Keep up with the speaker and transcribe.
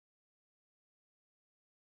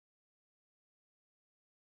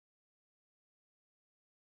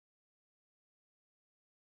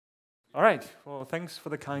All right, well, thanks for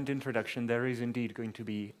the kind introduction. There is indeed going to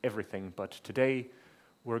be everything, but today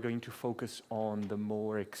we're going to focus on the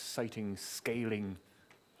more exciting scaling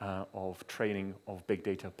of training of big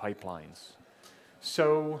data pipelines.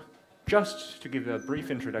 So just to give a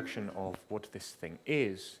brief introduction of what this thing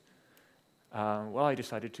is, well, I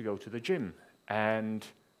decided to go to the gym, and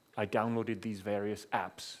I downloaded these various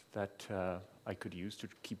apps that I could use to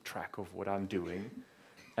keep track of what I'm doing,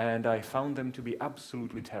 and I found them to be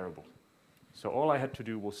absolutely terrible. So all I had to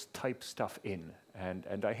do was type stuff in,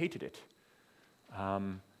 and I hated it.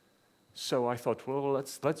 So I thought, well,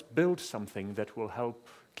 let's build something that will help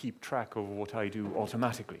keep track of what I do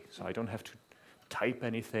automatically. So I don't have to type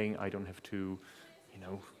anything, I don't have to,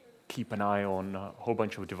 keep an eye on a whole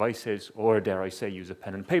bunch of devices, or dare I say, use a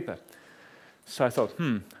pen and paper. So I thought,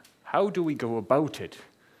 how do we go about it?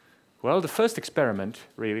 Well, the first experiment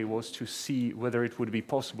really was to see whether it would be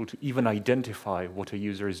possible to even identify what a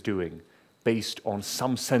user is doing based on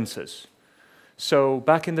some sensors. So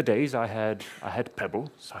back in the days, I had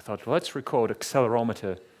Pebble, so I thought, well, let's record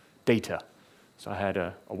accelerometer data. So I had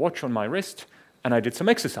a watch on my wrist, and I did some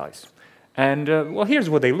exercise. And, well, here's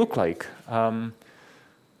what they look like.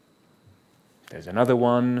 There's another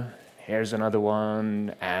one, here's another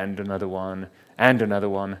one, and another one, and another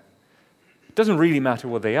one. It doesn't really matter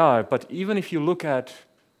what they are, but even if you look at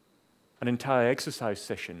an entire exercise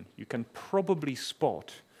session, you can probably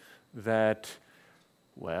spot that,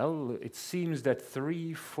 well, it seems that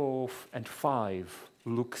 3, 4, and 5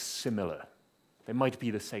 look similar. They might be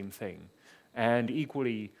the same thing. And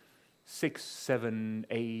equally, 6, 7,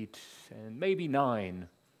 8, and maybe 9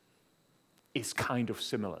 is kind of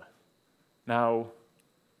similar. Now,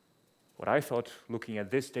 what I thought, looking at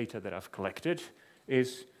this data that I've collected,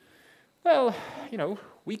 is, well,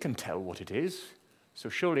 we can tell what it is. So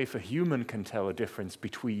surely if a human can tell a difference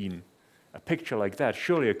between a picture like that,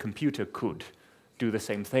 surely a computer could do the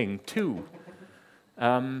same thing too.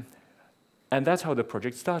 And that's how the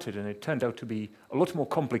project started, and it turned out to be a lot more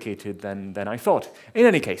complicated than I thought. In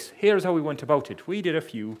any case, here's how we went about it. We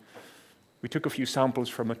took a few samples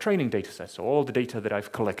from a training data set, so all the data that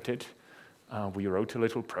I've collected, we wrote a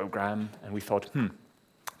little program, and we thought,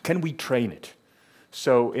 can we train it?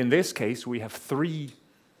 So in this case, we have 3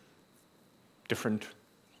 different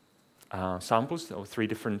samples, or 3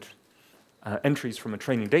 different entries from a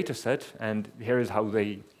training data set, and here is how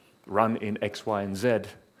they run in X, Y, and Z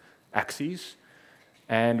axes.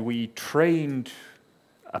 And we trained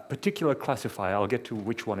a particular classifier. I'll get to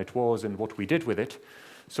which one it was and what we did with it.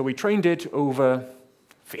 So we trained it over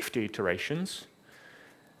 50 iterations,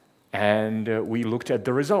 and we looked at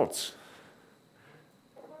the results.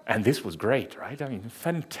 And this was great, right? I mean,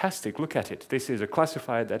 fantastic. Look at it. This is a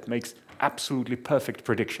classifier that makes absolutely perfect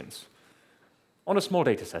predictions on a small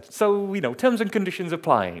data set. So, terms and conditions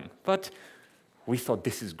applying. But we thought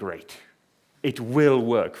this is great. It will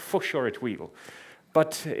work. For sure it will.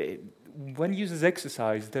 But when users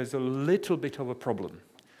exercise, there's a little bit of a problem.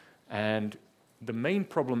 And the main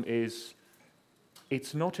problem is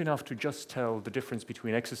it's not enough to just tell the difference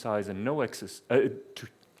between exercise and no exercise, to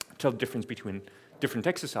tell the difference between different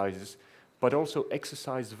exercises, but also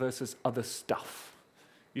exercise versus other stuff.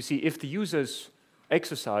 You see, if the users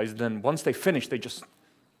exercise, then once they finish, they just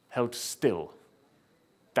held still.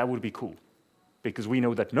 That would be cool, because we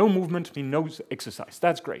know that no movement means no exercise.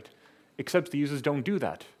 That's great, except the users don't do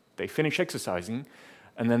that. They finish exercising,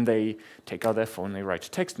 and then they take out their phone, they write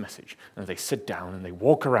a text message, and they sit down and they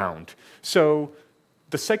walk around. So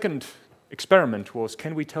the second experiment was,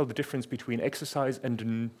 can we tell the difference between exercise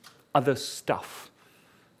and other stuff?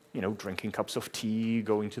 Drinking cups of tea,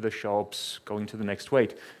 going to the shops, going to the next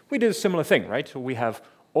weight. We did a similar thing, right? So we have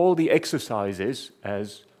all the exercises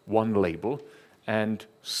as one label and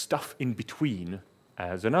stuff in between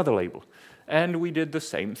as another label. And we did the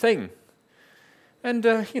same thing. And,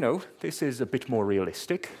 this is a bit more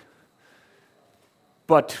realistic,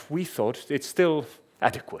 but we thought it's still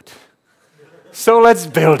adequate. So let's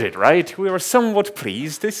build it, right? We were somewhat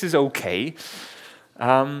pleased. This is okay.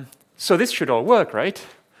 So this should all work, right?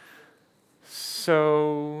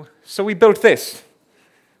 So we built this.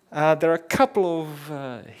 There are a couple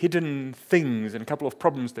of hidden things and a couple of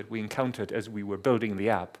problems that we encountered as we were building the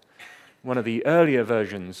app. One of the earlier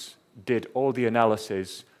versions did all the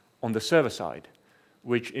analysis on the server side,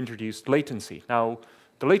 which introduced latency. Now,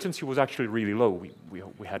 the latency was actually really low.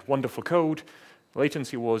 We had wonderful code.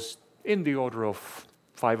 Latency was in the order of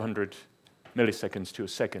 500 milliseconds to a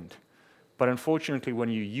second. But unfortunately, when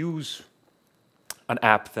you use an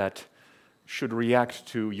app that should react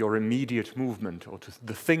to your immediate movement or to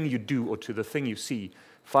the thing you do or to the thing you see,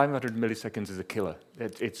 500 milliseconds is a killer.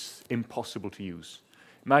 It's impossible to use.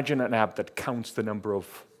 Imagine an app that counts the number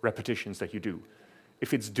of repetitions that you do.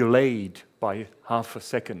 If it's delayed by half a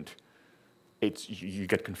second, you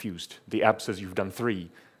get confused. The app says you've done 3,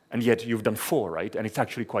 and yet you've done 4, right? And it's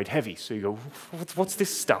actually quite heavy. So you go, what's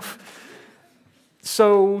this stuff?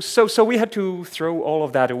 So we had to throw all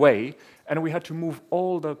of that away, and we had to move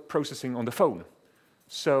all the processing on the phone.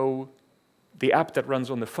 So the app that runs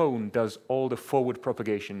on the phone does all the forward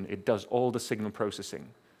propagation. It does all the signal processing.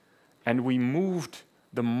 And we moved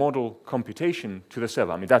the model computation to the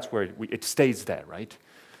server. I mean, that's where it stays there, right?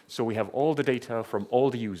 So we have all the data from all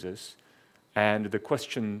the users, and the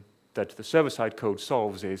question that the server-side code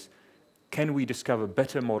solves is, can we discover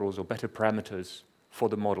better models or better parameters for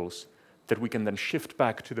the models that we can then shift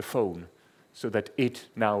back to the phone so that it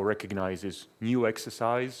now recognizes new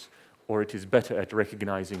exercise, or it is better at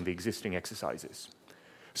recognizing the existing exercises.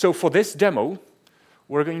 So for this demo,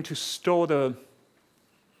 we're going to store the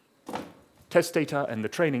test data and the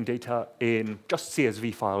training data in just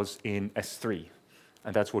CSV files in S3.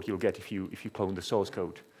 And that's what you'll get if you clone the source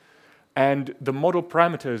code. And the model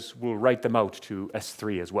parameters will write them out to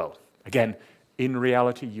S3 as well. Again, in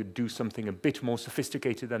reality, you do something a bit more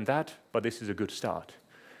sophisticated than that, but this is a good start.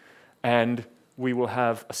 And we will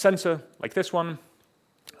have a sensor like this one,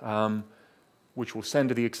 which will send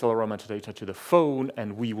the accelerometer data to the phone,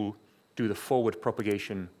 and we will do the forward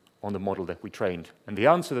propagation on the model that we trained. And the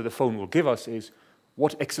answer that the phone will give us is,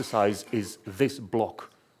 what exercise is this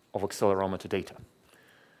block of accelerometer data?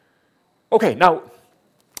 Okay, now,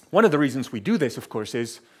 one of the reasons we do this, of course,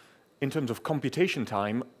 is in terms of computation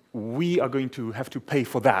time, we are going to have to pay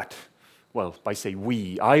for that. Well, by say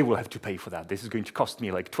we, I will have to pay for that. This is going to cost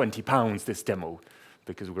me like £20, this demo,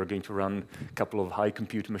 because we're going to run a couple of high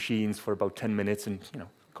compute machines for about 10 minutes and,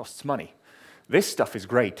 costs money. This stuff is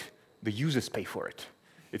great. The users pay for it.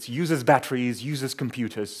 It's users' batteries, users'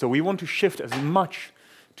 computers, so we want to shift as much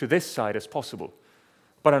to this side as possible.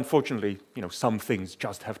 But unfortunately, some things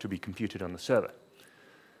just have to be computed on the server.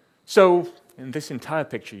 So in this entire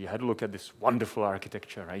picture, you had a look at this wonderful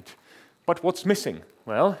architecture, right? But what's missing?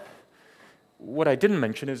 Well, what I didn't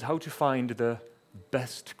mention is how to find the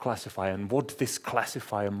best classifier and what this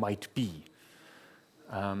classifier might be.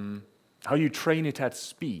 How you train it at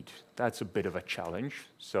speed, that's a bit of a challenge.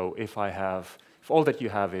 So if all that you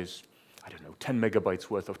have is, 10 megabytes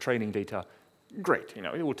worth of training data, great,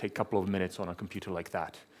 it will take a couple of minutes on a computer like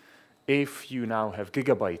that. If you now have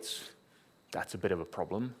gigabytes, that's a bit of a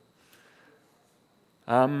problem.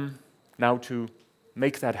 Now to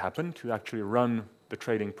make that happen, to actually run the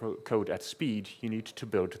training code at speed, you need to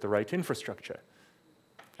build the right infrastructure.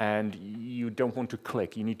 And you don't want to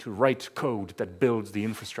click. You need to write code that builds the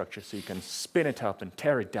infrastructure so you can spin it up and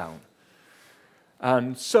tear it down.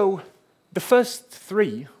 And so the first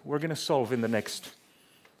 3 we're going to solve in the next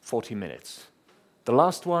 40 minutes. The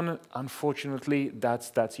last one, unfortunately,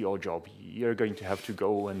 that's your job. You're going to have to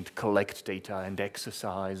go and collect data and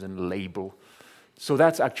exercise and label. So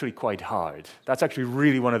that's actually quite hard. That's actually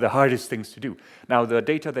really one of the hardest things to do. Now, the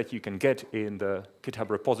data that you can get in the GitHub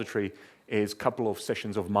repository is a couple of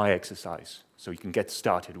sessions of my exercise, so you can get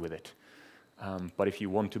started with it. But if you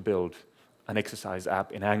want to build an exercise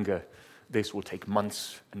app in Anger, this will take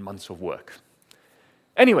months and months of work.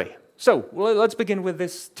 Anyway, so let's begin with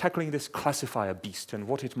tackling this classifier beast and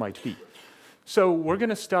what it might be. So we're going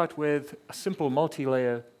to start with a simple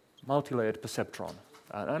multi-layered perceptron,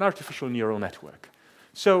 an artificial neural network.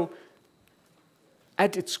 So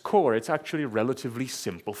at its core, it's actually a relatively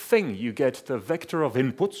simple thing. You get the vector of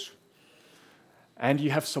inputs, and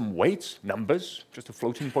you have some weights, numbers, just a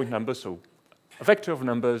floating point number. So a vector of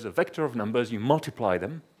numbers, you multiply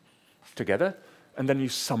them together, and then you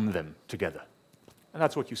sum them together. And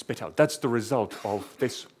that's what you spit out. That's the result of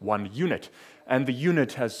this one unit. And the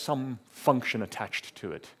unit has some function attached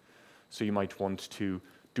to it. So you might want to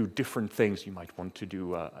do different things. You might want to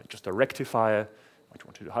do just a rectifier. You might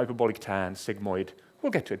want to do hyperbolic tan, sigmoid.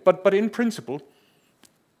 We'll get to it. But in principle,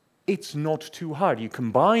 it's not too hard. You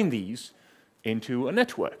combine these into a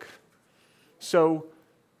network. So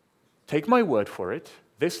take my word for it.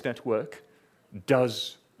 This network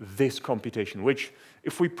does this computation, which,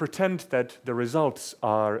 if we pretend that the results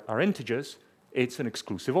are integers, it's an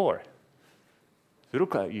exclusive OR. So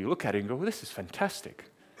you look at it and go, well, this is fantastic.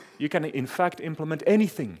 You can, in fact, implement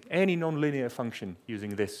anything, any nonlinear function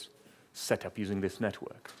using this setup, using this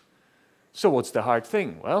network. So what's the hard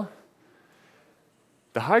thing? Well,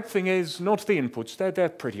 the hard thing is not the inputs. They're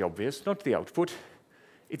pretty obvious, not the output.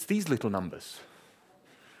 It's these little numbers.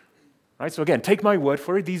 Right? So again, take my word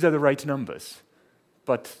for it. These are the right numbers.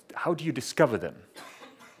 But how do you discover them?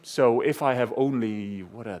 So if I have only,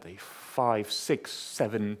 5, 6,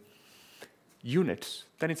 7 units,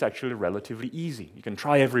 then it's actually relatively easy. You can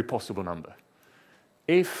try every possible number.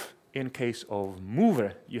 If, in case of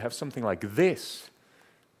Muvr, you have something like this,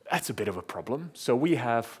 that's a bit of a problem. So we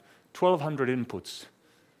have 1,200 inputs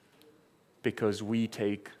because we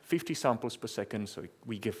take 50 samples per second, so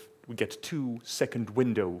we get 2 second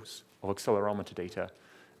windows of accelerometer data,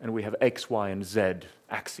 and we have X, Y, and Z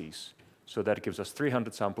axes. So that gives us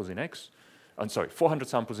 300 samples in X, 400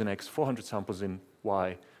 samples in X, 400 samples in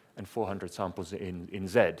Y, and 400 samples in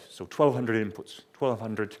Z. So 1,200 inputs,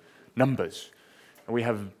 1,200 numbers. And we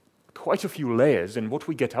have quite a few layers, and what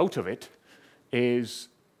we get out of it is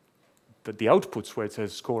that the outputs where it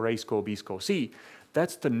says score A, score B, score C,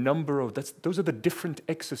 that's the number of, those are the different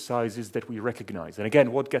exercises that we recognize. And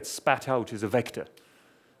again, what gets spat out is a vector.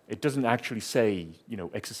 It doesn't actually say,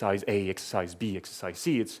 exercise A, exercise B, exercise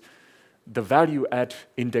C. It's the value at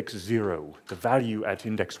index 0, the value at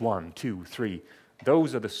index 1, 2, 3.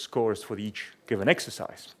 Those are the scores for each given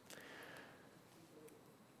exercise.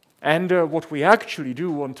 And what we actually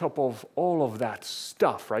do on top of all of that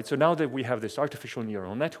stuff, right? So now that we have this artificial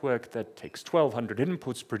neural network that takes 1,200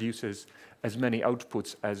 inputs, produces as many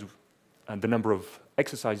outputs as the number of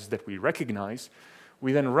exercises that we recognize,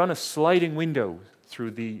 we then run a sliding window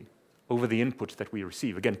over the input that we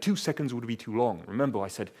receive. Again, 2 seconds would be too long. Remember, I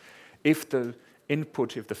said, if the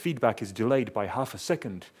feedback is delayed by half a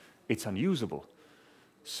second, it's unusable.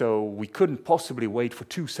 So we couldn't possibly wait for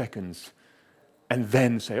 2 seconds and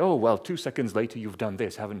then say, oh, well, 2 seconds later, you've done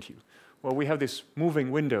this, haven't you? Well, we have this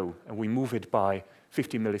moving window, and we move it by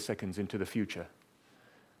 50 milliseconds into the future.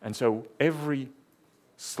 And so every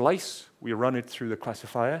slice, we run it through the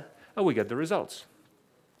classifier, and we get the results.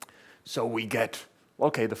 So we get,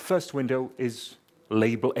 okay, the first window is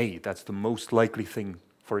label A. That's the most likely thing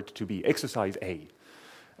for it to be, exercise A.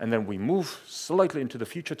 And then we move slightly into the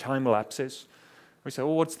future, time elapses. We say, oh,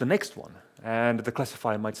 what's the next one? And the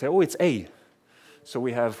classifier might say, oh, it's A. So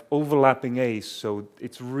we have overlapping A's, so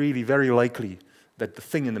it's really very likely that the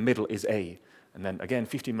thing in the middle is A. And then again,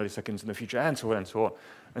 15 milliseconds in the future, and so on and so on.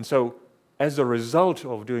 And so as a result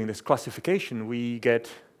of doing this classification, we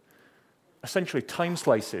get essentially time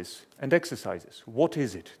slices and exercises. What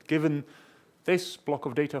is it? Given this block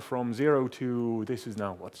of data from 0 to, this is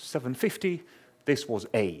now what, 750, this was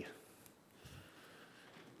A.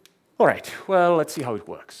 All right, well, let's see how it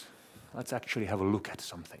works. Let's actually have a look at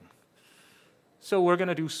something. So we're going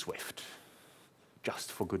to do Swift,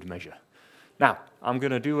 just for good measure. Now, I'm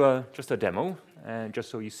going to do just a demo, and just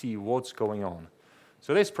so you see what's going on.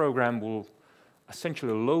 So this program will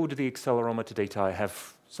essentially load the accelerometer data. I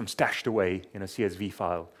have some stashed away in a CSV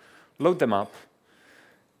file. Load them up,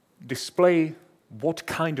 display what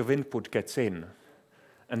kind of input gets in,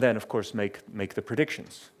 and then, of course, make the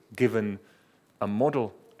predictions, given a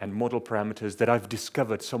model and model parameters that I've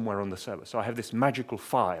discovered somewhere on the server. So I have this magical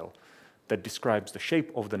file that describes the shape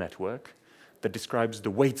of the network, that describes the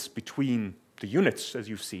weights between the units, as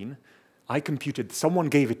you've seen. I computed, someone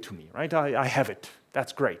gave it to me, right? I have it.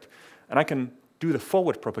 That's great. And I can do the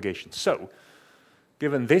forward propagation. So,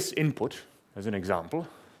 given this input, as an example,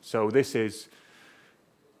 so this is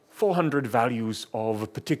 400 values of a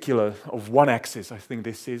particular, of one axis. I think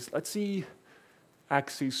this is, let's see,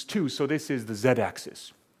 axis 2. So this is the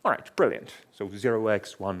z-axis. All right, brilliant. So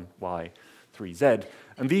 0x, 1, y, 3z.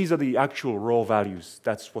 And these are the actual raw values.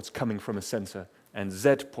 That's what's coming from a sensor. And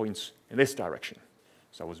z points in this direction.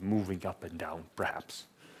 So I was moving up and down, perhaps.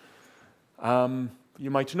 You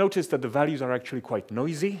might notice that the values are actually quite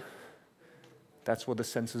noisy. That's what the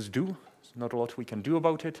sensors do. There's not a lot we can do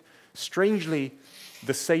about it. Strangely,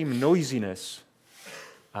 the same noisiness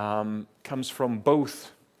comes from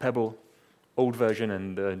both Pebble, old version,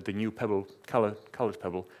 and the new Pebble, colored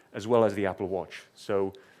Pebble, as well as the Apple Watch.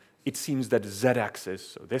 So it seems that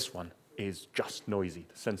z-axis, so this one, is just noisy.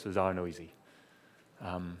 The sensors are noisy.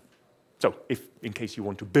 So if, in case you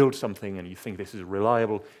want to build something and you think this is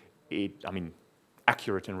reliable,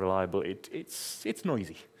 accurate and reliable, it's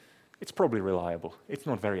noisy. It's probably reliable. It's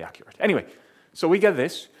not very accurate. Anyway, so we get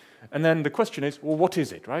this, and then the question is, well, what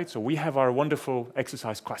is it, right? So we have our wonderful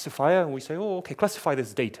exercise classifier, and we say, oh, okay, classify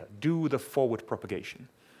this data. Do the forward propagation.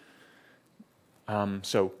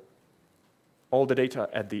 So all the data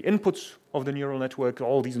at the inputs of the neural network,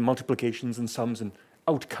 all these multiplications and sums, and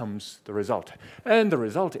out comes the result. And the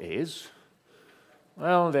result is,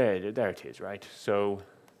 well, there it is, right? So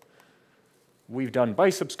we've done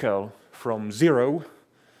biceps curl from 0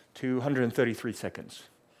 to 133 seconds.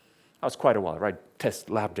 That was quite a while, right? Test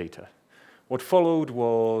lab data. What followed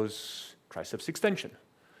was triceps extension.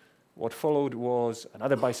 What followed was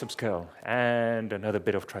another biceps curl and another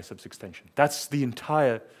bit of triceps extension. That's the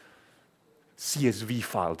entire CSV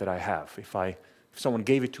file that I have. If someone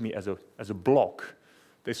gave it to me as a block,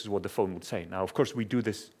 this is what the phone would say. Now, of course, we do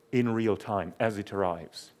this in real time as it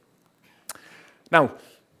arrives. Now,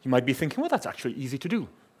 you might be thinking, well, that's actually easy to do.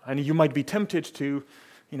 And you might be tempted to,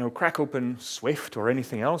 crack open Swift or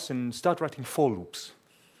anything else and start writing for loops.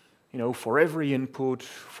 For every input,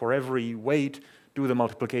 for every weight, do the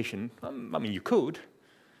multiplication. I mean, you could.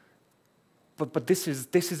 But this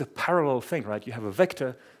is a parallel thing, right? You have a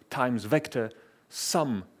vector times vector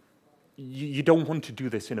sum. You don't want to do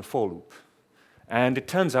this in a for loop. And it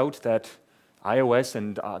turns out that iOS,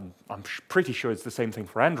 and I'm pretty sure it's the same thing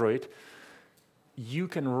for Android, you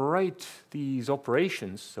can write these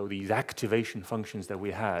operations, so these activation functions that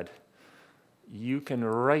we had, you can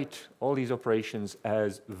write all these operations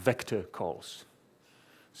as vector calls.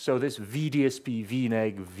 So this VDSP,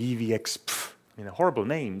 VNEG, VVX, horrible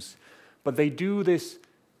names, but they do this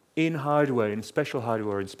in hardware, in special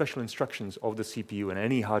hardware, in special instructions of the CPU and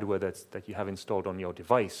any hardware that you have installed on your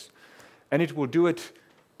device. And it will do it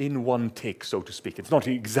in one tick, so to speak. It's not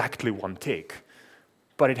exactly one tick,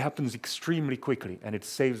 but it happens extremely quickly, and it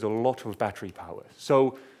saves a lot of battery power.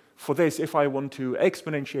 So for this, if I want to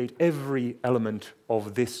exponentiate every element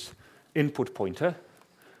of this input pointer,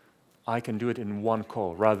 I can do it in one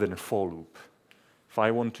call rather than a for loop. If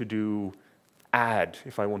I want to do add,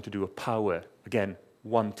 if I want to do a power, again,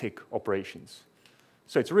 one tick operations.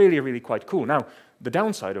 So it's really, really quite cool. Now, the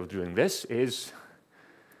downside of doing this is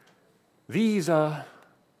these are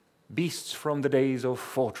beasts from the days of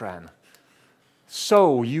Fortran.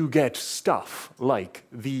 So you get stuff like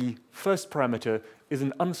the first parameter is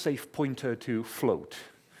an unsafe pointer to float.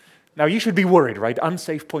 Now, you should be worried, right?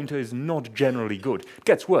 Unsafe pointer is not generally good. It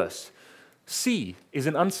gets worse. C is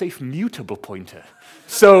an unsafe mutable pointer.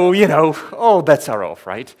 So, all bets are off,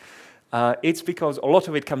 right? It's because a lot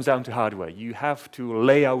of it comes down to hardware. You have to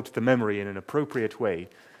lay out the memory in an appropriate way,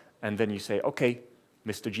 and then you say, okay,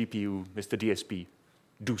 Mr. GPU, Mr. DSP,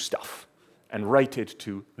 do stuff, and write it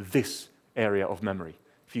to this area of memory.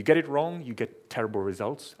 If you get it wrong, you get terrible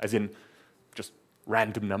results, as in just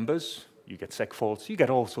random numbers. You get sec faults. You get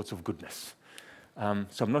all sorts of goodness.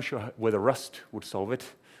 So I'm not sure whether Rust would solve it,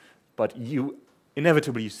 but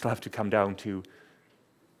inevitably you still have to come down to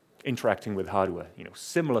interacting with hardware.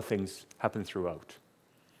 Similar things happen throughout.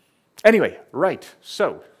 Anyway, right,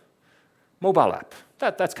 so mobile app.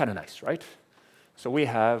 That's kind of nice, right? So we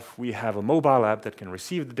have a mobile app that can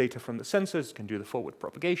receive the data from the sensors, can do the forward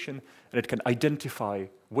propagation, and it can identify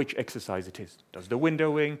which exercise it is. It does the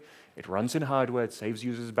windowing, it runs in hardware, it saves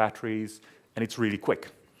users' batteries, and it's really quick.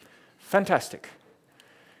 Fantastic.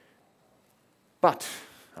 But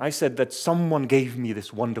I said that someone gave me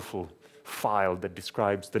this wonderful file that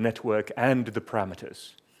describes the network and the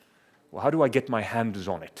parameters. Well, how do I get my hands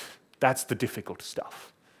on it? That's the difficult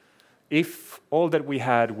stuff. If all that we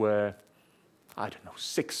had were,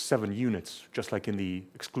 6, 7 units, just like in the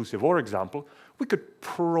exclusive OR example, we could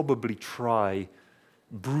probably try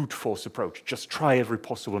brute force approach, just try every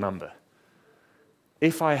possible number.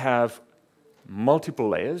 If I have multiple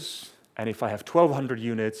layers, and if I have 1,200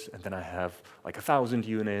 units, and then I have like 1,000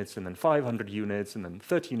 units, and then 500 units, and then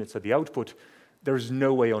 30 units at the output, there is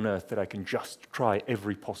no way on earth that I can just try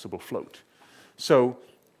every possible float. So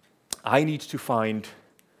I need to find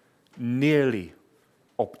nearly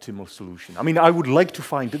optimal solution. I mean, I would like to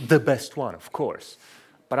find the best one, of course,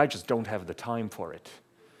 but I just don't have the time for it.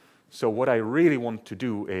 So what I really want to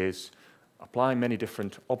do is apply many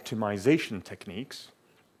different optimization techniques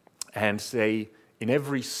and say, in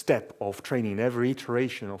every step of training, in every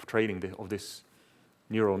iteration of training of this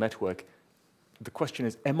neural network, the question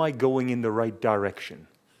is, am I going in the right direction?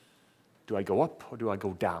 Do I go up or do I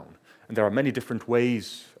go down? And there are many different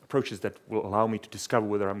ways, approaches that will allow me to discover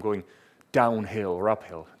whether I'm going downhill or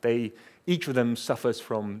uphill. Each of them suffers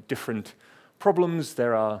from different problems.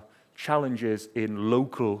 There are challenges in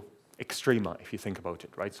local extrema, if you think about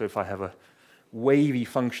it, right? So if I have a wavy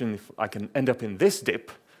function, if I can end up in this dip,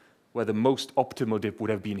 where the most optimal dip would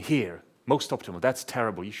have been here. Most optimal, that's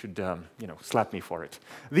terrible. You should, slap me for it.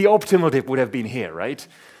 The optimal dip would have been here, right?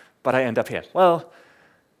 But I end up here. Well,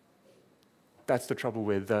 that's the trouble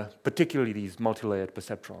with particularly these multi-layered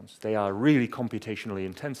perceptrons. They are really computationally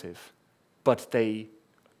intensive, but they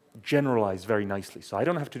generalize very nicely. So I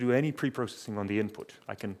don't have to do any pre-processing on the input.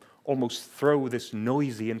 I can almost throw this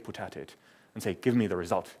noisy input at it and say, give me the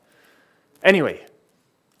result. Anyway,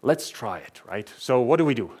 let's try it, right? So what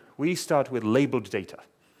do? We start with labeled data.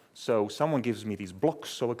 So someone gives me these blocks,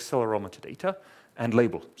 so accelerometer data, and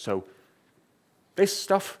label. So this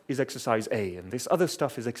stuff is exercise A, and this other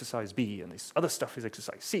stuff is exercise B, and this other stuff is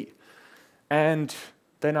exercise C. And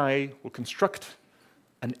then I will construct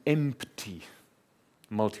an empty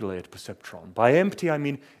multi-layered perceptron. By empty, I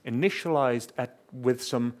mean initialized with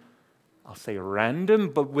some, I'll say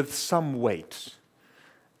random, but with some weights.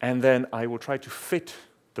 And then I will try to fit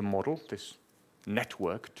the model, this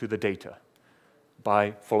network, to the data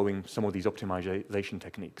by following some of these optimization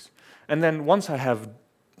techniques. And then once I have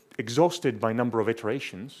exhausted my number of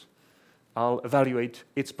iterations, I'll evaluate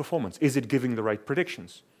its performance. Is it giving the right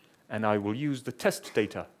predictions? And I will use the test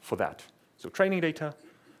data for that. So training data,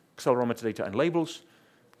 accelerometer data, and labels.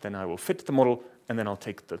 Then I will fit the model, and then I'll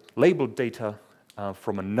take the labeled data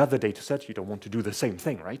from another data set. You don't want to do the same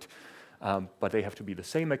thing, right? But they have to be the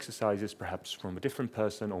same exercises, perhaps from a different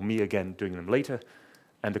person, or me again doing them later.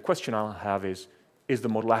 And the question I'll have is the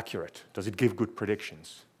model accurate? Does it give good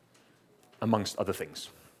predictions? Amongst other things.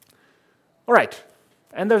 All right,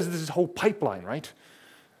 and there's this whole pipeline, right?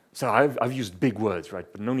 So I've used big words, right?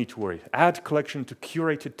 But no need to worry. Add collection to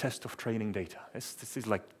curated test of training data. This is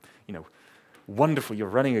like, wonderful. You're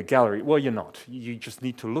running a gallery. Well, you're not. You just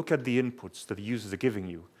need to look at the inputs that the users are giving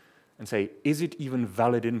you and say, is it even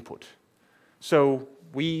valid input? So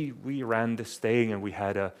we ran this thing, and we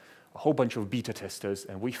had a whole bunch of beta testers,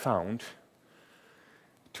 and we found,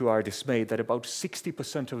 to our dismay, that about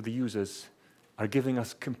 60% of the users are giving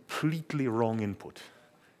us completely wrong input.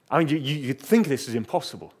 I mean, you'd think this is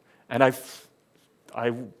impossible. And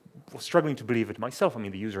I was struggling to believe it myself. I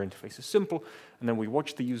mean, the user interface is simple. And then we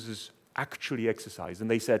watched the users actually exercise. And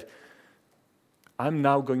they said, I'm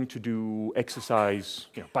now going to do exercise,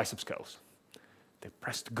 biceps curls. They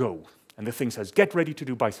pressed go. And the thing says, get ready to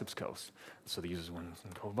do biceps curls. So the users went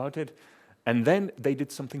and go about it. And then they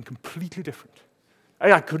did something completely different.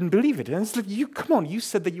 I couldn't believe it. And it's like, come on, you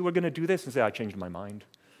said that you were going to do this. And say, I changed my mind.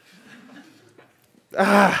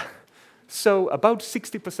 So about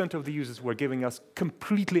 60% of the users were giving us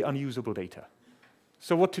completely unusable data.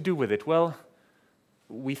 So what to do with it? Well,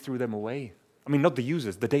 we threw them away. I mean, not the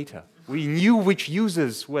users, the data. We knew which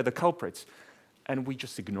users were the culprits, and we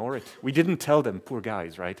just ignore it. We didn't tell them, poor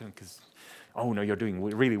guys, right? Because, oh no, you're doing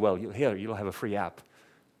really well. Here, you'll have a free app.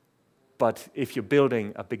 But if you're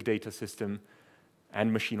building a big data system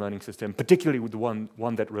and machine learning system, particularly with the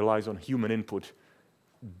one that relies on human input,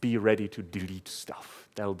 be ready to delete stuff.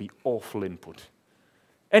 That'll be awful input.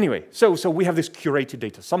 Anyway, so we have this curated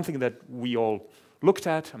data, something that we all looked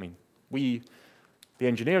at. I mean, the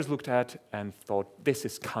engineers looked at and thought, this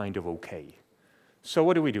is kind of okay. So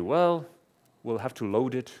what do? Well, we'll have to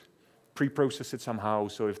load it, pre-process it somehow.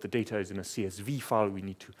 So if the data is in a CSV file, we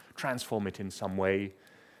need to transform it in some way.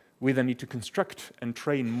 We then need to construct and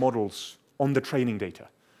train models on the training data.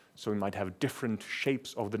 So we might have different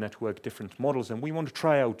shapes of the network, different models, and we want to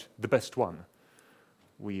try out the best one.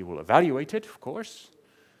 We will evaluate it, of course.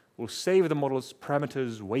 We'll save the model's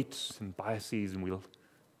parameters, weights, and biases, and we'll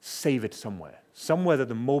save it somewhere that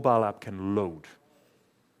the mobile app can load.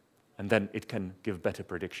 And then it can give better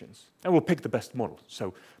predictions. And we'll pick the best model.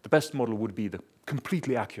 So the best model would be the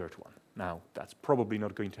completely accurate one. Now, that's probably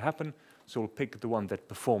not going to happen, so we'll pick the one that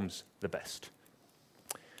performs the best.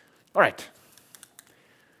 All right.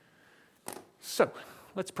 So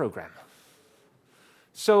let's program.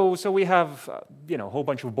 So we have a whole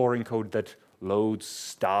bunch of boring code that loads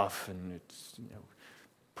stuff and it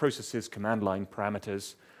processes command line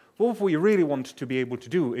parameters. What we really want to be able to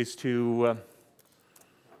do is to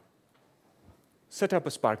set up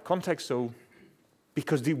a Spark context,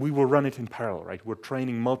 because we will run it in parallel, right? We're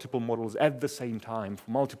training multiple models at the same time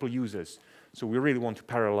for multiple users. So we really want to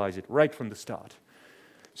parallelize it right from the start.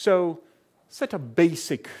 So set up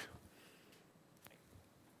basic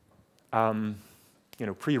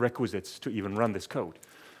prerequisites to even run this code.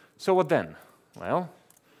 So what then? Well,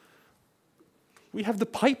 we have the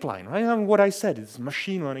pipeline, right? And what I said is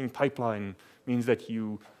machine learning pipeline means that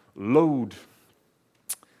you load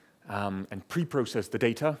and pre-process the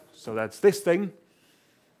data. So that's this thing.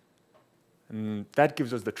 And that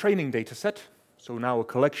gives us the training data set. So now a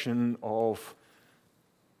collection of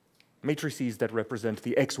matrices that represent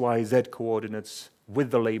the X, Y, Z coordinates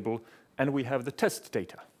with the label. And we have the test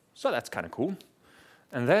data. So that's kind of cool.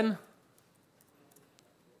 And then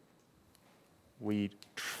we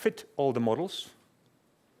fit all the models.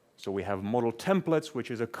 So we have model templates,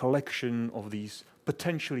 which is a collection of these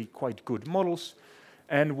potentially quite good models.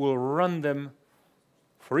 And we'll run them,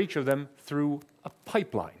 for each of them, through a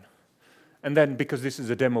pipeline. And then, because this is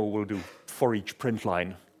a demo, we'll do for each print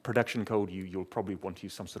line. Production code, you'll probably want to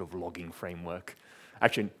use some sort of logging framework.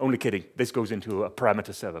 Actually, only kidding. This goes into a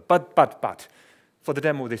parameter server. But, for the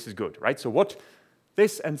demo, this is good, right? So what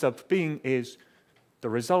this ends up being is the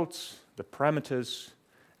results, the parameters,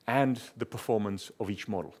 and the performance of each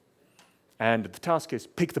model. And the task is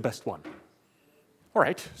pick the best one. All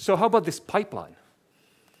right, so how about this pipeline?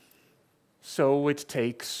 So it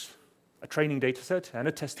takes a training data set and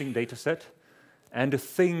a testing data set and a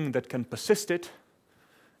thing that can persist it,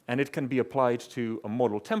 and it can be applied to a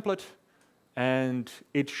model template, and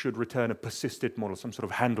it should return a persisted model, some sort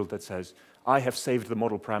of handle that says, I have saved the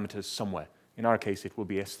model parameters somewhere. In our case, it will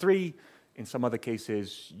be S3. In some other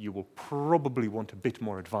cases, you will probably want a bit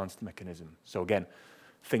more advanced mechanism. So again,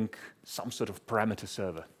 think some sort of parameter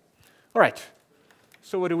server. All right,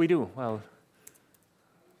 so what do? Well,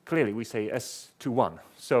 clearly we say S to 1.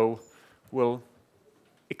 So we'll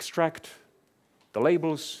extract the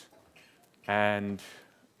labels and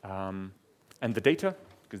the data,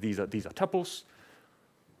 because these are tuples.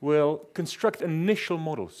 We'll construct an initial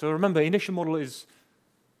model. So remember, initial model is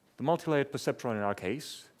the multi-layered perceptron in our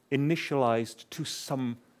case, initialized to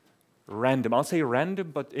some random, I'll say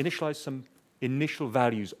random, but initialize some initial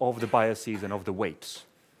values of the biases and of the weights.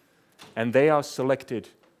 And they are selected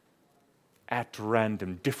at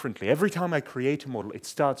random differently. Every time I create a model, it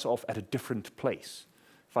starts off at a different place.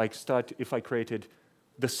 If I created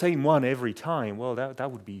the same one every time, well,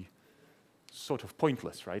 that would be sort of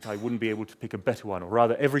pointless, right? I wouldn't be able to pick a better one. Or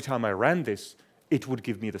rather, every time I ran this, it would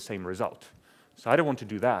give me the same result. So I don't want to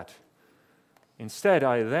do that. Instead,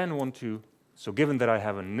 I then want to, so given that I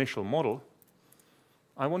have an initial model,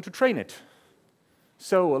 I want to train it.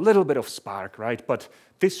 So a little bit of Spark, right? But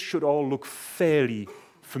this should all look fairly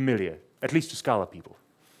familiar, at least to Scala people.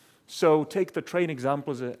 So take the train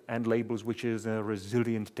examples and labels, which is a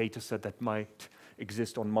resilient data set that might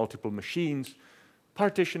exist on multiple machines,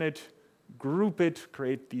 partition it, group it,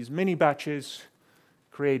 create these mini batches,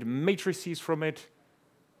 create matrices from it,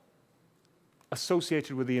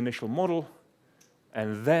 associated with the initial model,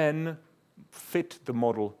 and then fit the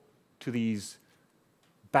model to these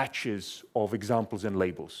batches of examples and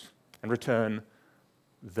labels, and return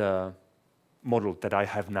the model that I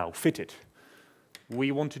have now fitted.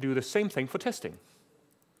 We want to do the same thing for testing.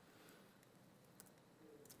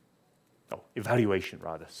 Oh, evaluation,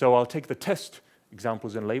 rather. So I'll take the test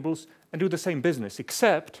examples and labels and do the same business,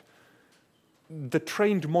 except the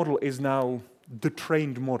trained model is now the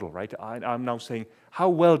trained model, right? I'm now saying, how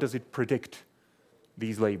well does it predict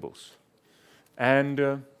these labels?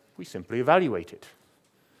 And we simply evaluate it.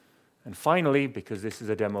 And finally, because this is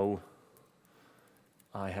a demo,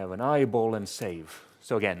 I have an eyeball and save.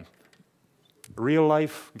 So again, real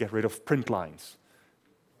life, get rid of print lines.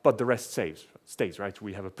 But the rest stays, right?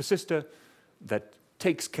 We have a persister that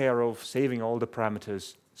takes care of saving all the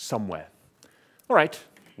parameters somewhere. All right,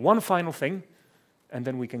 one final thing, and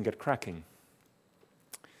then we can get cracking.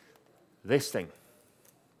 This thing,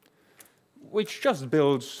 which just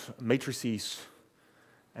builds matrices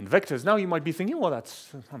and vectors. Now you might be thinking, well,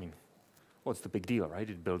 what's the big deal, right?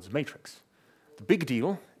 It builds matrix. The big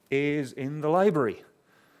deal is in the library.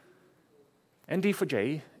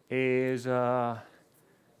 ND4J is a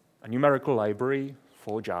numerical library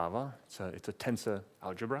for Java. It's a tensor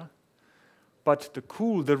algebra. But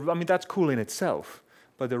that's cool in itself.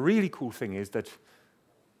 But the really cool thing is that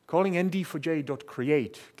calling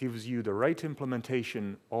nd4j.create gives you the right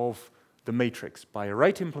implementation of the matrix. By a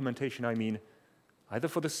right implementation, I mean either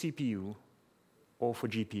for the CPU or for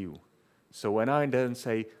GPU. So when I then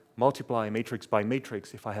say multiply matrix by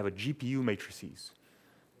matrix, if I have a GPU matrices,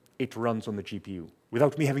 it runs on the GPU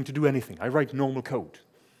without me having to do anything. I write normal code.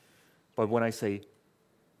 But when I say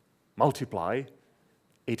multiply,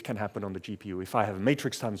 it can happen on the GPU. If I have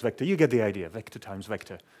matrix times vector, you get the idea, vector times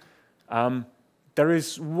vector. There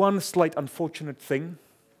is one slight unfortunate thing.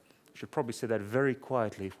 I should probably say that very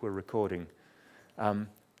quietly if we're recording.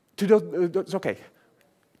 It's okay.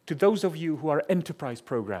 To those of you who are enterprise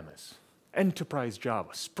programmers, enterprise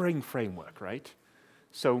Java, Spring framework, right?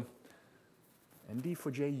 So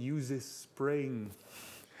ND4J uses Spring.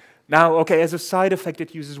 Now, okay, as a side effect,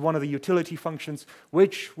 it uses one of the utility functions,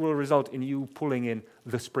 which will result in you pulling in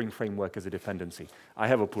the Spring framework as a dependency. I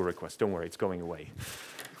have a pull request. Don't worry, it's going away.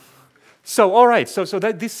 So, all right, so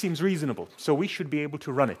this seems reasonable. So we should be able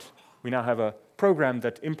to run it. We now have a program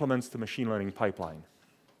that implements the machine learning pipeline.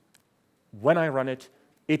 When I run it,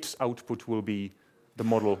 its output will be the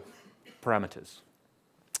model parameters.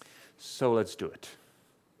 So let's do it.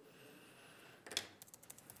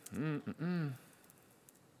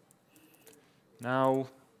 Now,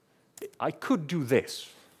 I could do this.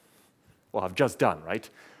 Well, I've just done, right?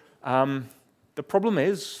 The problem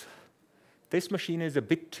is, this machine is a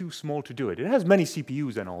bit too small to do it. It has many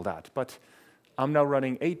CPUs and all that, but I'm now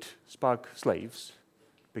running 8 Spark slaves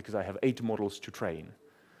because I have 8 models to train.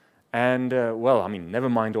 And, well, I mean, never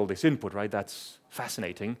mind all this input, right? That's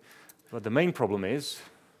fascinating. But the main problem is,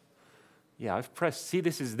 yeah, I've pressed, see,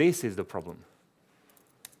 this is the problem.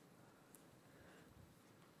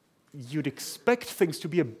 you'd expect things to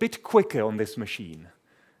be a bit quicker on this machine,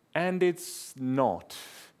 and it's not.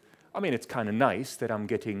 I mean, it's kind of nice that I'm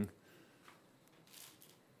getting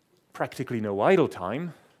practically no idle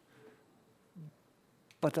time,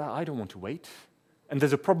 but I don't want to wait. And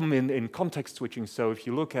there's a problem in context switching, so if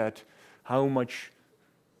you look at how much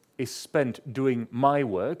is spent doing my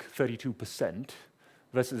work, 32%,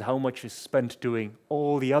 versus how much is spent doing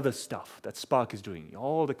all the other stuff that Spark is doing,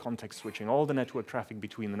 all the context switching, all the network traffic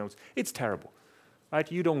between the nodes, it's terrible,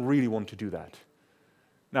 right? You don't really want to do that.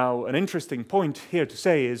 Now, an interesting point here to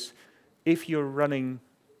say is, if you're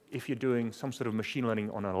doing some sort of machine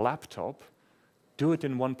learning on a laptop, do it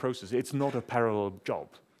in one process. It's not a parallel job.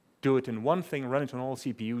 Do it in one thing, run it on all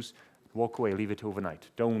CPUs, walk away, leave it overnight.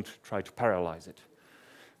 Don't try to parallelize it.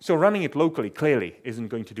 So running it locally clearly isn't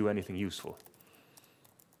going to do anything useful.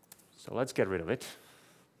 So let's get rid of it.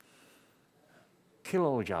 Kill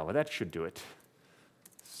all Java, that should do it.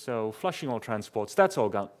 So flushing all transports, that's all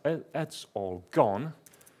gone. That's all gone.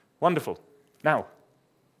 Wonderful. Now,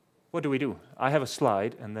 what do? I have a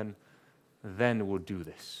slide, and then we'll do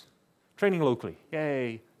this. Training locally,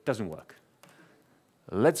 yay, doesn't work.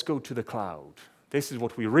 Let's go to the cloud. This is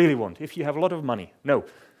what we really want. If you have a lot of money, no.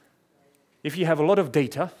 If you have a lot of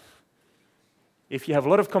data, if you have a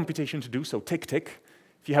lot of computation to do, so tick, tick.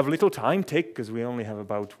 If you have little time, tick, because we only have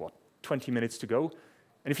about, 20 minutes to go.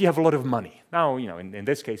 And if you have a lot of money. Now, in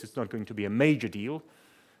this case, it's not going to be a major deal,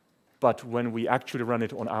 but when we actually run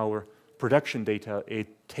it on our production data,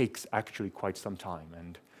 it takes actually quite some time.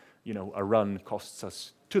 And, a run costs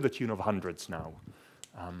us to the tune of hundreds now.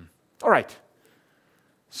 All right.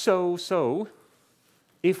 So,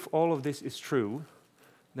 if all of this is true,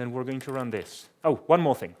 then we're going to run this. Oh, one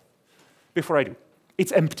more thing before I do.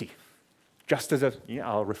 It's empty. Just as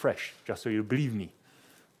I'll refresh, just so you believe me.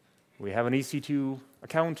 We have an EC2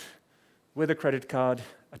 account with a credit card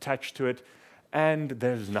attached to it, and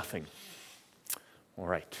there's nothing. All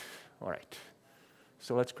right.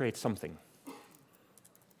 So let's create something.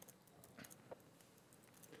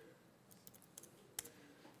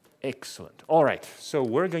 Excellent. All right, so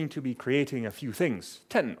we're going to be creating a few things,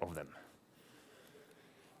 10 of them.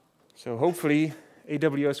 So hopefully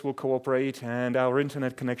AWS will cooperate and our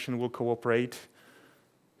internet connection will cooperate.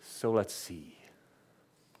 So let's see.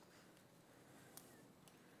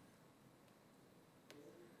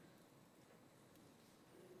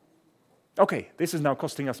 Okay, this is now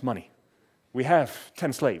costing us money. We have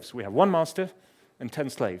 10 slaves. We have one master and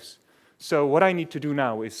 10 slaves. So what I need to do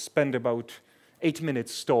now is spend about 8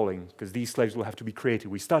 minutes stalling, because these slaves will have to be created.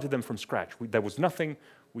 We started them from scratch. There was nothing.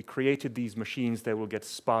 We created these machines. They will get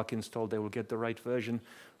Spark installed. They will get the right version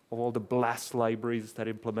of all the BLAST libraries that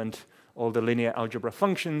implement all the linear algebra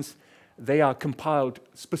functions. They are compiled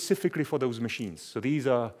specifically for those machines. So these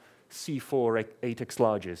are C4 8x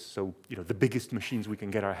larges, so the biggest machines we can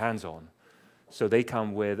get our hands on. So they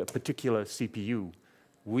come with a particular CPU.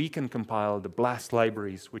 We can compile the BLAST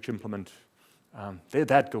libraries, which implement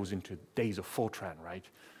that goes into days of Fortran, right?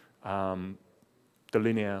 The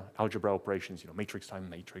linear algebra operations, matrix times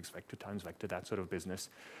matrix, vector times vector, that sort of business.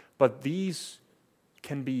 But these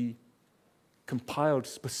can be compiled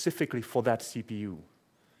specifically for that CPU.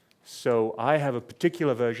 So I have a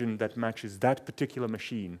particular version that matches that particular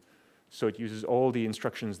machine. So it uses all the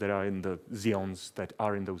instructions that are in the Xeons that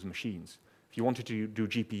are in those machines. If you wanted to do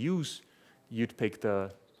GPUs, you'd pick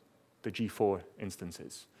the G4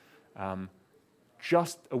 instances.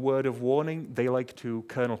 Just a word of warning, they like to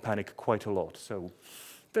kernel panic quite a lot. So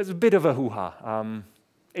there's a bit of a hoo-ha.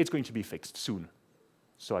 It's going to be fixed soon,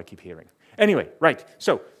 so I keep hearing. Anyway, right,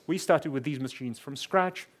 so we started with these machines from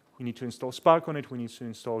scratch. We need to install Spark on it. We need to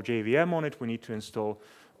install JVM on it. We need to install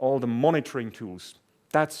all the monitoring tools.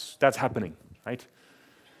 That's happening, right?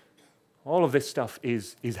 All of this stuff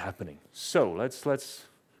is happening. So let's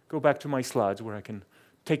go back to my slides where I can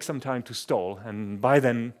take some time to stall, and by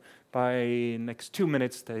next 2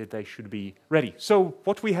 minutes, they should be ready. So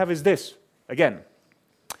what we have is this. Again,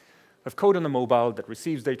 I have code on the mobile that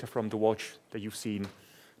receives data from the watch that you've seen,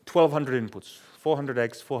 1,200 inputs,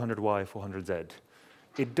 400X, 400Y, 400Z.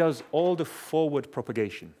 It does all the forward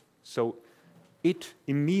propagation. So it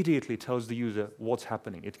immediately tells the user what's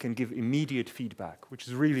happening. It can give immediate feedback, which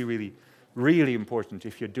is really, really, really important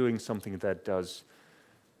if you're doing something that does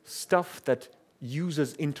stuff that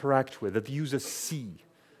users interact with, that the users see.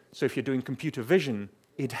 So if you're doing computer vision,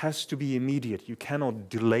 it has to be immediate. You cannot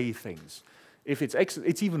delay things. If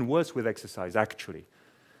it's even worse with exercise, actually.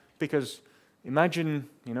 Because imagine,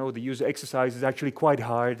 the user exercise is actually quite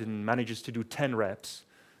hard and manages to do 10 reps,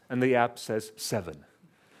 and the app says 7.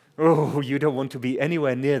 Oh, you don't want to be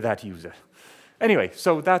anywhere near that user. Anyway,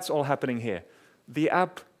 so that's all happening here. The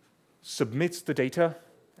app submits the data,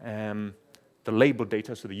 the labeled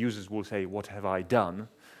data, so the users will say, what have I done?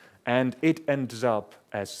 And it ends up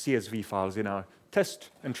as CSV files in our test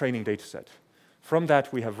and training dataset. From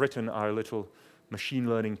that, we have written our little machine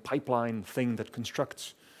learning pipeline thing that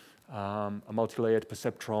constructs a multi-layered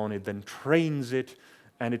perceptron. It then trains it,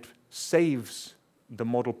 and it saves the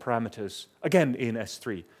model parameters, again in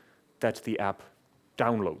S3, that the app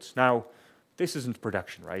downloads. Now, this isn't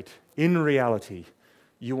production, right? In reality,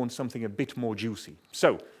 you want something a bit more juicy.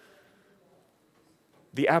 So,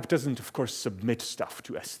 the app doesn't, of course, submit stuff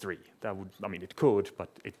to S3. That would, I mean, it could, but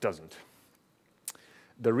it doesn't.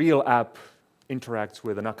 The real app interacts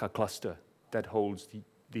with an akka cluster that holds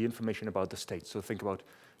the information about the state. So think about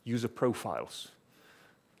user profiles,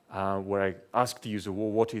 where I ask the user,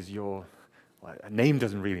 well, what is your, well, a name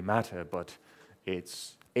doesn't really matter, but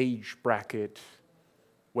it's age, bracket,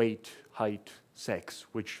 weight, height, sex,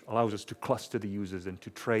 which allows us to cluster the users and to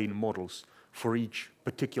train models for each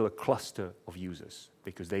particular cluster of users,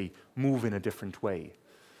 because they move in a different way.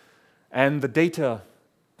 And the data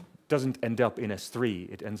doesn't end up in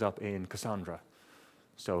S3, it ends up in Cassandra.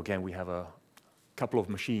 So again, we have a couple of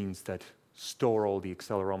machines that store all the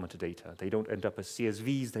accelerometer data. They don't end up as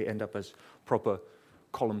CSVs, they end up as proper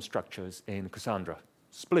column structures in Cassandra,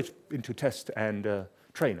 split into test and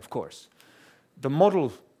train, of course. The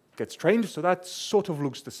model gets trained, so that sort of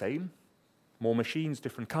looks the same. More machines,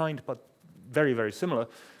 different kind, but very, very similar.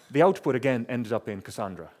 The output, again, ends up in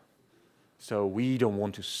Cassandra. So we don't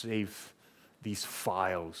want to save these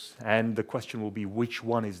files. And the question will be, which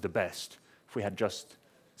one is the best? If we had just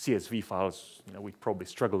CSV files, you know, we'd probably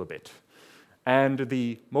struggle a bit. And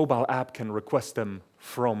the mobile app can request them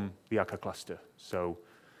from the akka cluster. So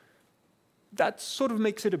that sort of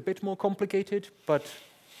makes it a bit more complicated, but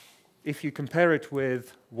if you compare it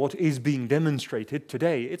with what is being demonstrated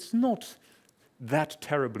today, it's not that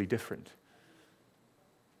terribly different,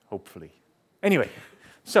 hopefully. Anyway,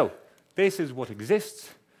 so this is what exists,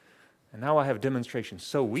 and now I have demonstrations.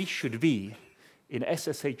 So we should be in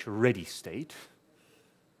SSH ready state.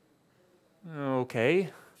 Okay,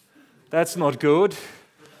 that's not good.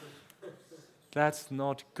 That's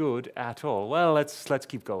not good at all. Well, let's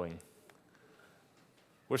keep going.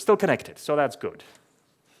 We're still connected, so that's good.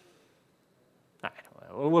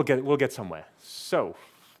 We'll get somewhere. So,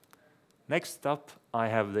 next up, I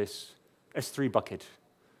have this S3 bucket,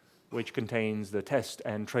 which contains the test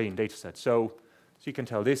and train dataset. So you can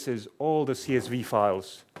tell this is all the CSV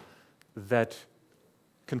files that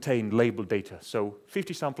contain labeled data. So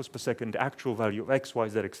 50 samples per second, actual value of X, Y,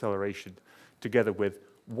 Z acceleration, together with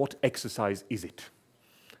what exercise is it.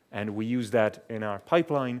 And we use that in our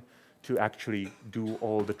pipeline to actually do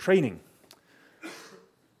all the training.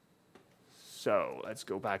 So let's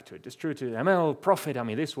go back to it. Distributed ML, profit, I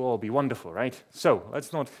mean, this will all be wonderful, right? So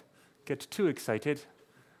let's not get too excited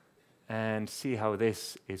and see how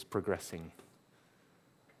this is progressing.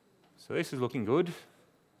 So this is looking good.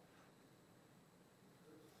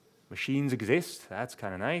 Machines exist, that's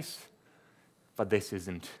kind of nice, but this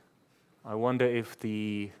isn't. I wonder if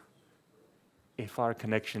our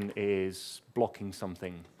connection is blocking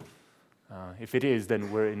something. If it is,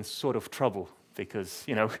 then we're in sort of trouble because,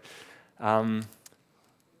 you know,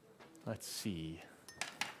 let's see.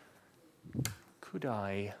 Could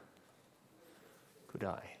I?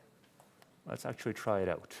 Let's actually try it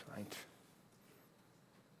out, right?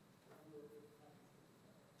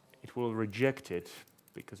 It will reject it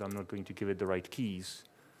because I'm not going to give it the right keys.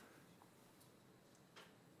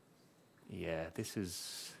 Yeah, this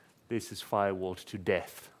is firewalled to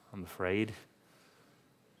death, I'm afraid.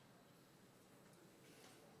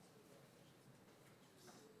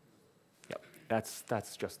 Yep,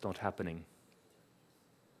 that's just not happening.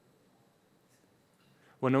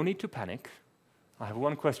 Well, no need to panic. I have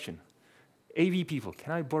one question. AV people,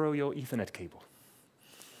 can I borrow your Ethernet cable?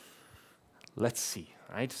 Let's see,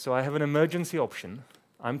 right? So I have an emergency option.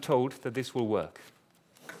 I'm told that this will work.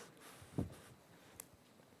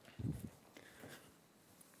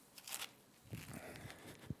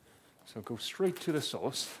 So go straight to the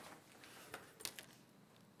source.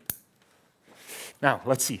 Now,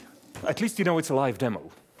 let's see. At least you know it's a live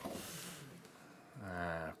demo.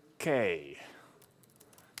 Okay.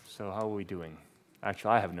 So how are we doing?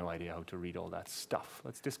 Actually, I have no idea how to read all that stuff.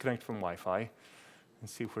 Let's disconnect from Wi-Fi and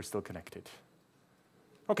see if we're still connected.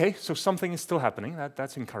 Okay, so something is still happening.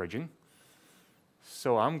 That's encouraging.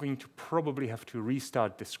 So I'm going to probably have to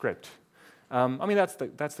restart the script. I mean, that's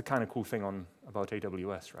the kind of cool thing about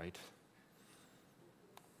AWS, right?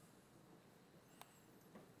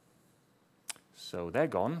 So they're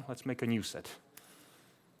gone. Let's make a new set.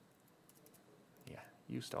 Yeah,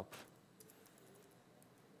 you stop.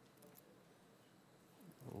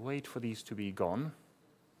 We'll wait for these to be gone.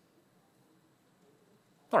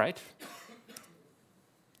 All right.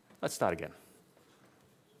 Let's start again.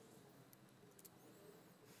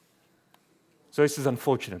 So this is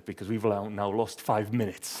unfortunate because we've now lost 5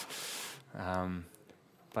 minutes.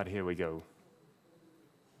 But here we go.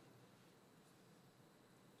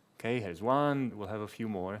 Okay, here's one. We'll have a few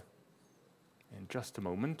more in just a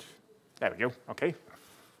moment. There we go. Okay.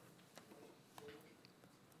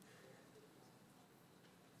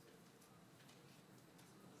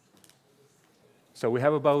 So we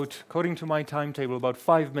have about, according to my timetable, about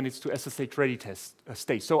 5 minutes to SSH ready test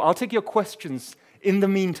state. So I'll take your questions in the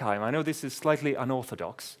meantime. I know this is slightly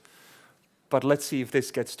unorthodox, but let's see if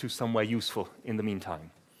this gets to somewhere useful in the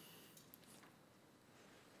meantime.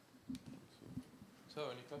 So,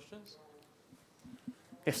 any questions?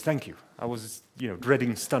 Yes, thank you. I was,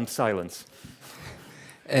 dreading stunned silence.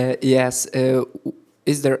 Yes.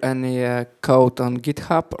 Is there any code on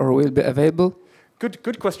GitHub or will be available?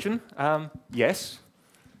 Good question. Yes,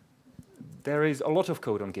 there is a lot of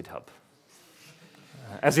code on GitHub,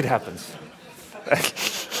 as it happens.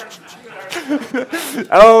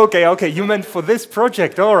 Okay, you meant for this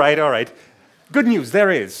project. All right. Good news,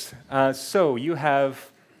 there is. So you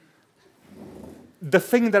have the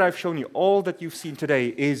thing that I've shown you, all that you've seen today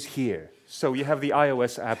is here. So you have the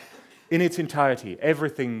iOS app in its entirety,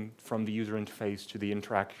 everything from the user interface to the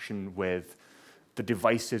interaction with the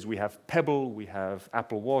devices. We have Pebble, we have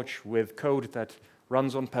Apple Watch with code that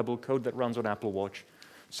runs on Pebble, code that runs on Apple Watch.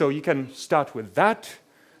 So you can start with that.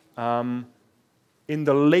 In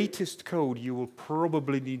the latest code, you will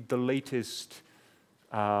probably need the latest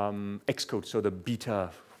Xcode, so the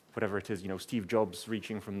beta, whatever it is, Steve Jobs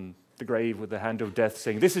reaching from the grave with the hand of death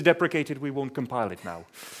saying, this is deprecated, we won't compile it now.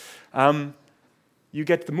 You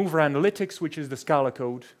get the Muvr analytics, which is the Scala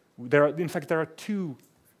code. In fact, there are two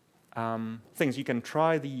things. You can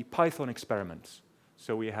try the Python experiments.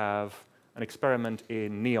 So we have an experiment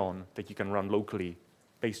in Neon that you can run locally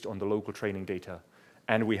based on the local training data.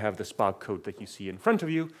 And we have the Spark code that you see in front of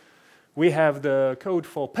you. We have the code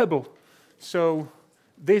for Pebble. So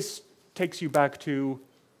this takes you back to,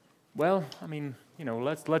 well,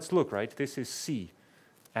 let's look, right? This is C.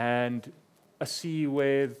 And a C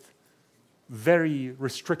with very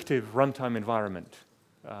restrictive runtime environment.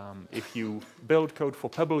 If you build code for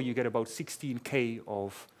Pebble, you get about 16K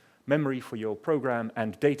of memory for your program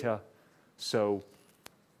and data. So,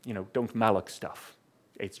 don't malloc stuff.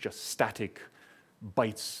 It's just static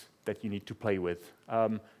bytes that you need to play with.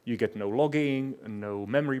 You get no logging, no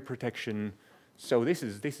memory protection. So this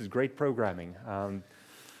is great programming.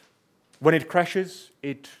 When it crashes,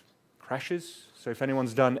 it crashes. So if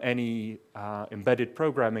anyone's done any embedded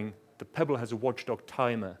programming, the Pebble has a watchdog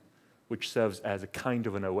timer, which serves as a kind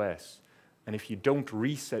of an OS. And if you don't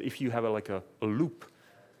reset, if you have a loop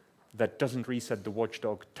that doesn't reset the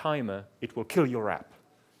watchdog timer, it will kill your app.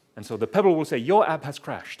 And so the Pebble will say, your app has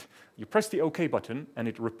crashed. You press the OK button, and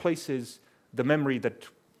it replaces the memory that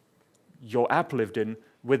your app lived in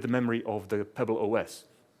with the memory of the Pebble OS.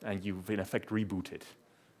 And you've, in effect, rebooted.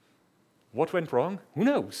 What went wrong? Who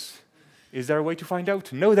knows? Is there a way to find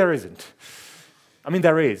out? No, there isn't.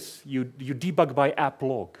 There is. You debug by app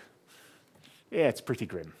log. Yeah, it's pretty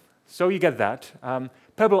grim. So you get that.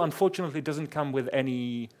 Pebble, unfortunately, doesn't come with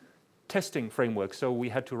any testing framework, so we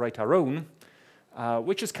had to write our own,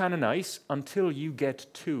 which is kind of nice until you get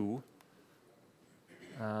to,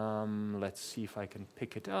 let's see if I can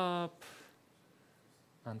pick it up,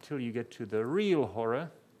 until you get to the real horror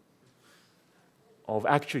of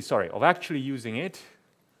actually using it,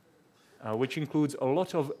 which includes a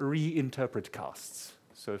lot of reinterpret casts.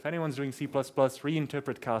 So if anyone's doing C++,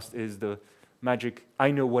 reinterpret cast is the magic,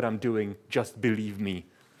 I know what I'm doing, just believe me.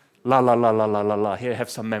 La la la la la la la, here, have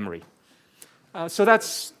some memory. So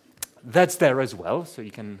that's there as well, so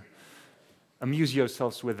you can amuse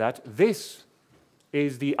yourselves with that. This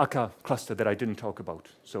is the akka cluster that I didn't talk about.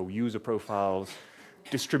 So user profiles,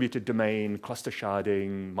 distributed domain, cluster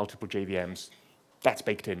sharding, multiple JVMs. That's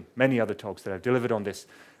baked in. Many other talks that I've delivered on this.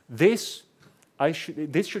 This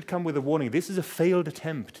should come with a warning. This is a failed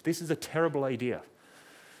attempt. This is a terrible idea.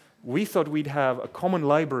 We thought we'd have a common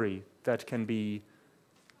library that can be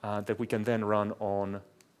that we can then run on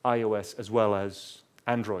iOS as well as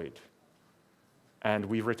Android. And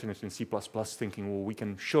we've written it in C++, thinking, well,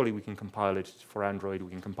 surely we can compile it for Android,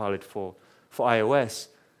 we can compile it for iOS.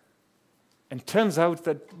 And turns out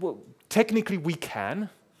that, well, technically we can,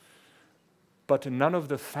 but none of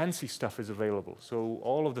the fancy stuff is available. So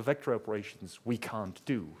all of the vector operations we can't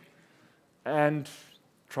do. And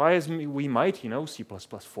try as we might, C++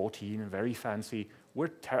 14, very fancy,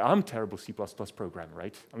 I'm terrible C++ programmer,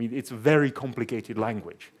 right? I mean, it's a very complicated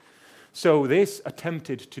language. So this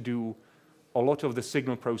attempted to do a lot of the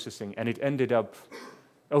signal processing, and it ended up,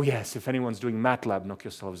 oh yes, if anyone's doing MATLAB, knock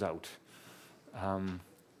yourselves out.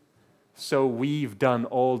 So we've done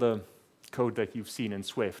all the code that you've seen in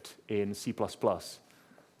Swift in C++,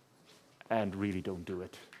 and really don't do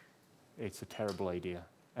it. It's a terrible idea.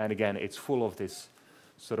 And again, it's full of this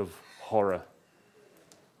sort of horror,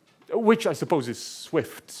 which I suppose is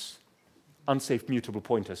Swift's unsafe mutable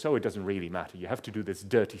pointer, so it doesn't really matter. You have to do this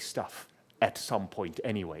dirty stuff at some point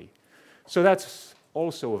anyway. So that's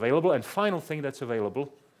also available. And final thing that's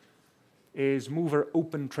available is Muvr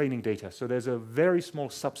open training data. So there's a very small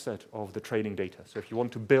subset of the training data. So if you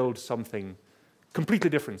want to build something completely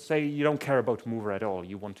different, say you don't care about Muvr at all,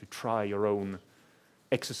 you want to try your own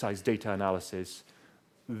exercise data analysis,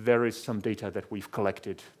 there is some data that we've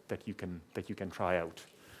collected that you can try out.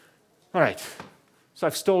 All right, so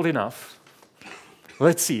I've stalled enough.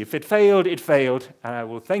 Let's see, if it failed, it failed. And I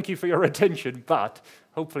will thank you for your attention, but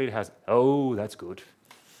hopefully it has. Oh, that's good.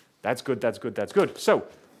 That's good, that's good, that's good. So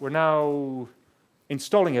we're now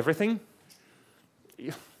installing everything.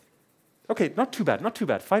 Okay, not too bad, not too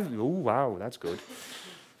bad. Oh, wow, that's good.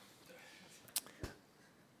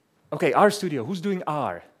 Okay, RStudio, who's doing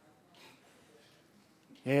R?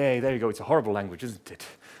 Yay, there you go. It's a horrible language, isn't it?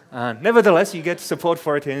 Nevertheless, you get support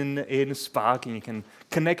for it in Spark, and you can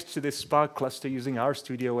connect to this Spark cluster using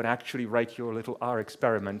RStudio and actually write your little R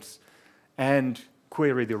experiments and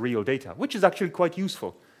query the real data, which is actually quite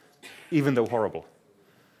useful, even though horrible.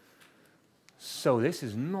 So this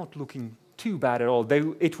is not looking too bad at all.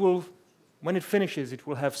 It will, when it finishes, it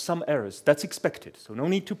will have some errors. That's expected, so no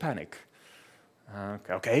need to panic.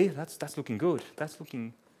 Okay, that's looking good. That's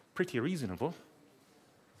looking pretty reasonable.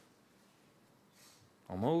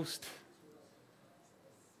 Almost.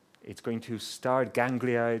 It's going to start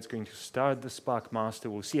Ganglia, it's going to start the Spark master.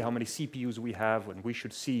 We'll see how many CPUs we have, and we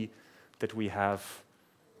should see that we have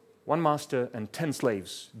 1 master and 10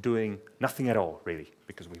 slaves doing nothing at all, really,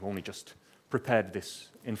 because we've only just prepared this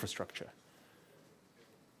infrastructure.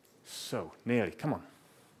 So, nearly, come on.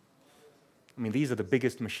 I mean, these are the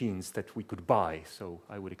biggest machines that we could buy, so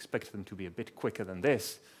I would expect them to be a bit quicker than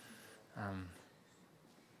this.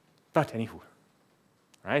 But anywho.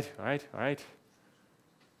 Right, right, right.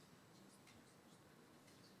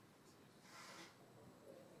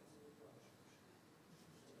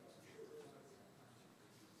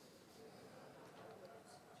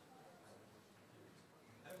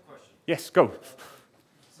 I have a question. Yes, go.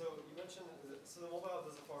 So you mentioned, so the mobile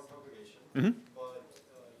does a forward propagation, but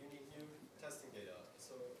you need new testing data.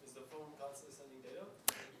 So is the phone constantly sending data?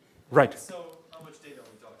 Right. So how much data are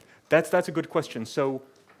we talking? That's a good question. So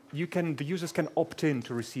the users can opt in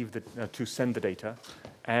to receive to send the data,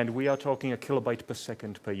 and we are talking 1 kilobyte per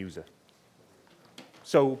second per user.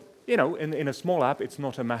 So, you know, in a small app, it's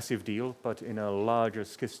not a massive deal, but in a larger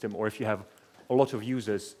system, or if you have a lot of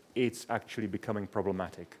users, it's actually becoming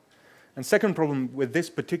problematic. And second problem with this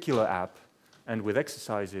particular app and with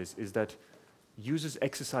exercises is that users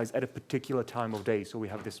exercise at a particular time of day. So we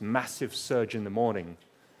have this massive surge in the morning,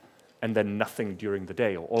 and then nothing during the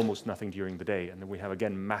day, or almost nothing during the day. And then we have,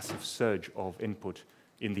 again, massive surge of input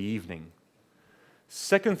in the evening.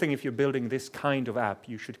 Second thing, if you're building this kind of app,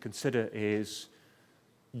 you should consider is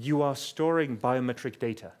you are storing biometric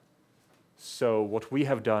data. So what we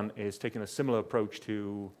have done is taken a similar approach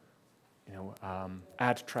to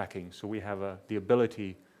ad tracking. So we have the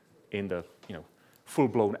ability in the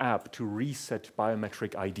full-blown app to reset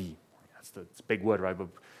biometric ID. That's a big word, right? But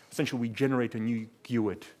essentially, we generate a new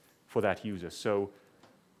GUID for that user. So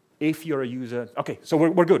if you're a user, okay, so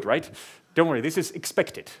we're good, right? Don't worry, this is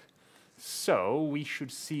expected. So we should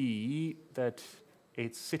see that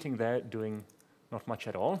it's sitting there doing not much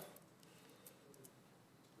at all.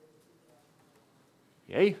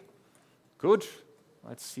 Yay, good.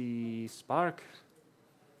 Let's see Spark.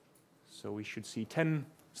 So we should see 10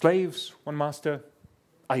 slaves, 1 master,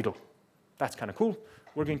 idle. That's kind of cool.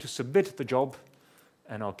 We're going to submit the job,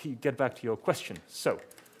 and I'll get back to your question. So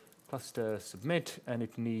cluster submit, and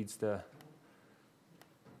it needs the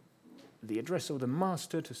address of the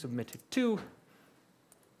master to submit it to.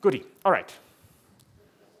 Goody. All right.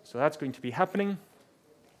 So that's going to be happening.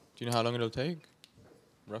 Do you know how long it'll take,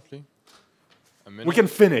 roughly? A minute? We can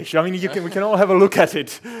finish. I mean, we can all have a look at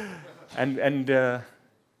it and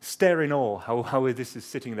stare in awe how this is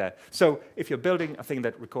sitting there. So if you're building a thing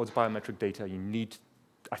that records biometric data, you need,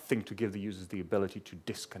 I think, to give the users the ability to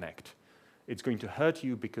disconnect. It's going to hurt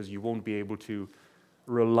you because you won't be able to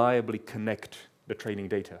reliably connect the training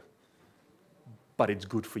data. But it's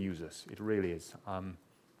good for users. It really is.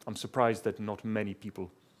 I'm surprised that not many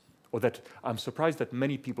people, or that I'm surprised that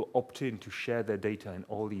many people opt in to share their data in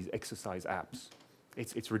all these exercise apps.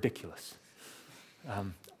 It's ridiculous.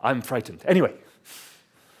 I'm frightened. Anyway.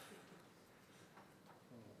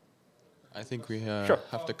 I think we Sure.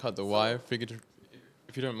 have to cut the wire. Figured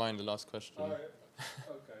if you don't mind, the last question. Okay.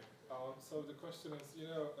 So the question is,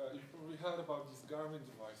 you've probably heard about these Garmin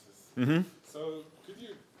devices. Mm-hmm. So could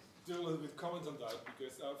you do a little bit comment on that?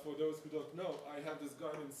 Because for those who don't know, I have this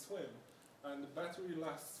Garmin Swim, and the battery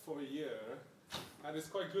lasts for a year, and it's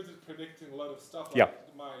quite good at predicting a lot of stuff,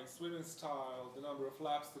 like my swimming style, the number of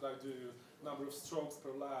laps that I do, number of strokes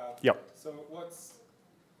per lap. Yeah. So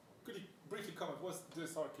could you briefly comment, what's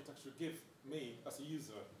this architecture give me as a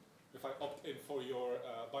user if I opt in for your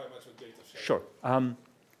biometric data sharing? Sure.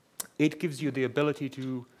 It gives you the ability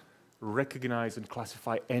to recognize and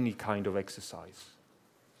classify any kind of exercise.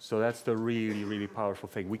 So that's the really, really powerful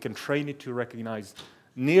thing. We can train it to recognize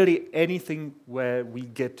nearly anything where we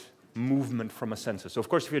get movement from a sensor. So of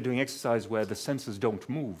course, if you're doing exercise where the sensors don't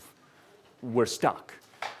move, we're stuck.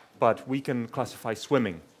 But we can classify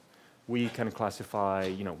swimming. We can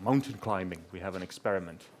classify, mountain climbing. We have an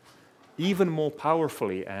experiment. Even more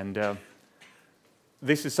powerfully, and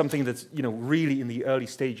this is something that's, really in the early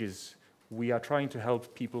stages, we are trying to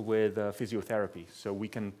help people with physiotherapy. So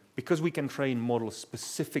because we can train models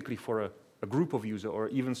specifically for a group of users, or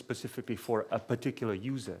even specifically for a particular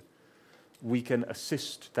user, we can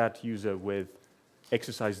assist that user with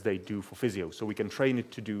exercise they do for physio. So we can train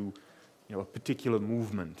it to do, a particular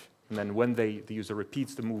movement. And then when the user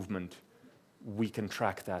repeats the movement, we can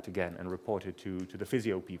track that again and report it to the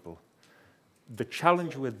physio people. The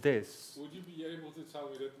challenge with this... Would you be able to tell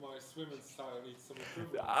me that my swimming style needs some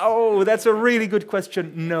improvement? Oh, that's a really good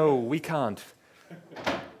question. No, we can't.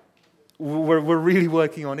 We're really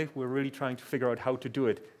working on it. We're really trying to figure out how to do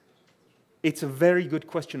it. It's a very good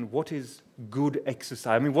question. What is good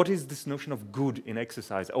exercise? I mean, what is this notion of good in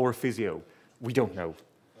exercise or physio? We don't know.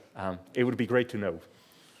 It would be great to know.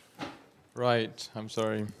 Right, I'm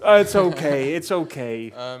sorry. It's okay, it's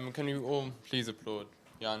okay. Can you all please applaud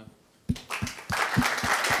Jan?